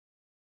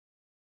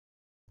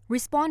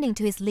Responding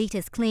to his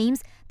latest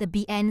claims, the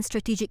BN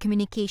Strategic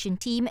Communication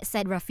Team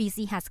said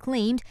Rafizi has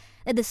claimed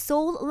that the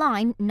Seoul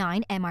Line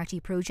 9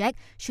 MRT project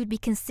should be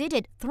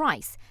considered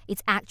thrice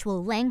its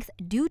actual length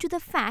due to the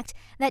fact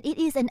that it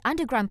is an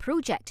underground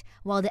project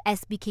while the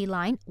SBK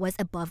line was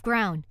above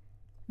ground.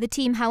 The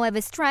team,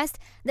 however, stressed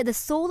that the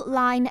Seoul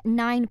Line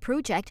 9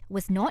 project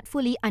was not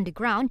fully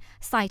underground,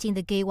 citing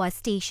the Gaewa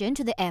station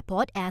to the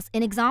airport as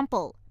an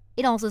example.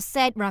 It also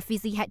said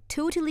Rafizi had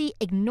totally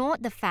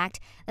ignored the fact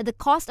that the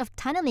cost of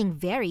tunneling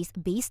varies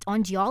based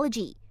on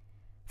geology.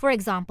 For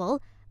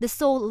example, the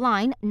Seoul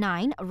Line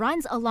 9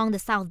 runs along the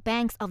south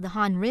banks of the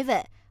Han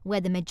River, where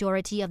the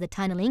majority of the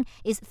tunneling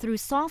is through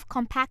soft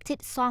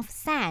compacted soft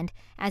sand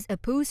as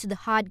opposed to the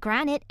hard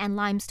granite and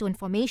limestone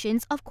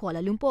formations of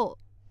Kuala Lumpur.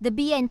 The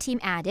BN team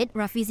added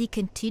Rafizi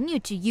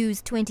continued to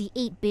use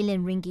 28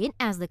 billion ringgit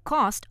as the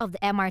cost of the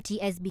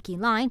MRT SBK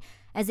line,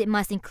 as it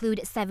must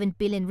include 7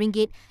 billion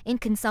ringgit in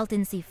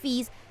consultancy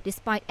fees,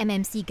 despite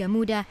MMC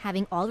Gamuda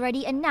having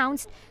already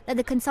announced that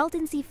the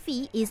consultancy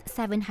fee is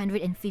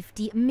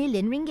 750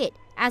 million ringgit.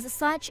 As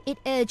such, it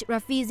urged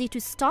Rafizi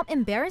to stop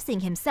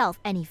embarrassing himself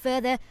any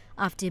further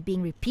after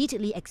being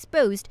repeatedly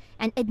exposed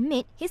and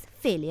admit his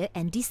failure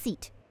and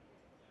deceit.